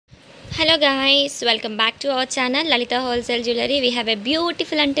Hello guys, welcome back to our channel Lalita Wholesale Jewelry. We have a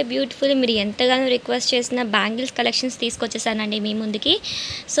beautiful ante beautiful మీరు ఎంతగానో request చేసిన bangles collections తీసుకొచ్చేసానండి మీ ముందుకి.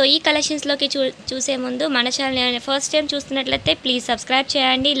 So ఈ collections లోకి చూసే ముందు మన ఛానల్ ఫస్ట్ టైం చూస్తున్నట్లయితే ప్లీజ్ సబ్స్క్రైబ్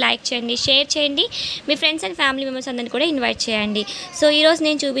చేయండి, లైక్ చేయండి, షేర్ చేయండి, మీ ఫ్రెండ్స్ అండ్ ఫ్యామిలీ మెంబర్స్ అందరిని కూడా ఇన్వైట్ చేయండి. సో ఈ రోజు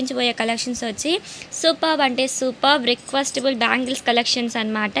నేను చూపించబోయే కలెక్షన్స్ వచ్చి సూపర్ రిక్వెస్టబుల్ బ్యాంగిల్స్ కలెక్షన్స్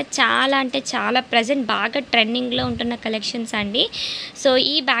అన్నమాట. చాలా అంటే చాలా ప్రెజెంట్ బాగా ట్రెండింగ్ లో ఉంటున్న కలెక్షన్స్ అండి. సో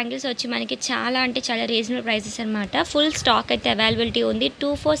ఈ బ్యాంగిల్స్ వచ్చి మనకి చాలా అంటే చాలా రీజనబుల్ ప్రైసెస్ అన్నమాట. ఫుల్ స్టాక్ అయితే అవైలబిలిటీ ఉంది.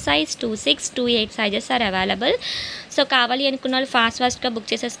 24 size, 26, 28 sizes are available. So కావాలి అనుకున్న వాళ్ళు ఫాస్ట్గా బుక్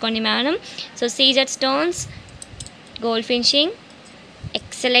చేసేసుకోండి madam. So CZ stones, gold finishing,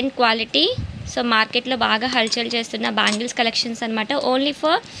 excellent quality. So మార్కెట్లో బాగా హల్చల్ చేస్తున్న బ్యాంగిల్స్ కలెక్షన్స్ అనమాట. Only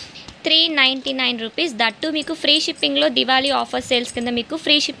for 399 rupees. దట్టు మీకు ఫ్రీ షిప్పింగ్లో దివాళీ ఆఫర్ సేల్స్ కింద మీకు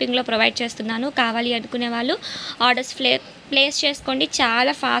ఫ్రీ షిప్పింగ్లో ప్రొవైడ్ చేస్తున్నాను. కావాలి అనుకునే వాళ్ళు ఆర్డర్స్ ప్లేస్ చేసుకోండి.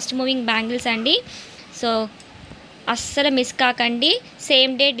 చాలా ఫాస్ట్ మూవింగ్ బ్యాంగిల్స్ అండి. సో అస్సలు మిస్ కాకండి.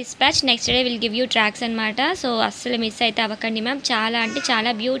 Same day dispatch, next day will give you tracks అనమాట. సో అస్సలు మిస్ అయితే అవ్వకండి మ్యామ్. చాలా అంటే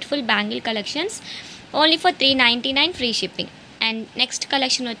చాలా beautiful bangle collections. Only for 399 free shipping. And next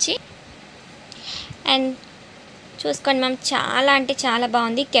collection వచ్చి అండ్ చూసుకోండి మ్యామ్, చాలా అంటే చాలా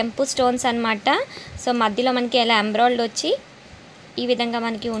బాగుంది. కెంపు స్టోన్స్ అనమాట. సో మధ్యలో మనకి ఎలా ఎంబ్రాయిడ్ వచ్చి ఈ విధంగా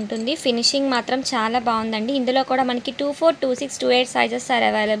మనకి ఉంటుంది. ఫినిషింగ్ మాత్రం చాలా బాగుందండి. ఇందులో కూడా మనకి 24, 26, 28 sizes are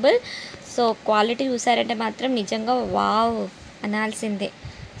available. So quality చూసారంటే మాత్రం నిజంగా వావ్ అనాల్సిందే.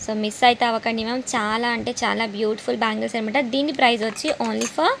 సో మిస్ అయితే అవ్వకండి మ్యామ్. చాలా అంటే చాలా బ్యూటిఫుల్ బ్యాంగిల్స్ అనమాట. దీని ప్రైస్ వచ్చి only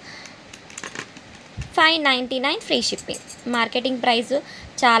for 599 free shipping. Marketing price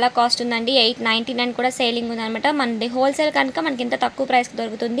చాలా కాస్ట్ ఉందండి. 899 కూడా సేలింగ్ ఉందన్నమాట. మనది హోల్సేల్ కనుక మనకి ఇంత తక్కువ ప్రైస్కి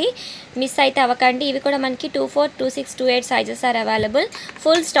దొరుకుతుంది. మిస్ అయితే అవ్వకండి. ఇవి కూడా మనకి 24, 26, 28 sizes are available.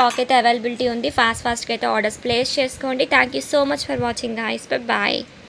 Full stock అయితే అవైలబిలిటీ ఉంది. ఫాస్ట్గా అయితే ఆర్డర్స్ ప్లేస్ చేసుకోండి. Thank you so much for watching guys. Bye.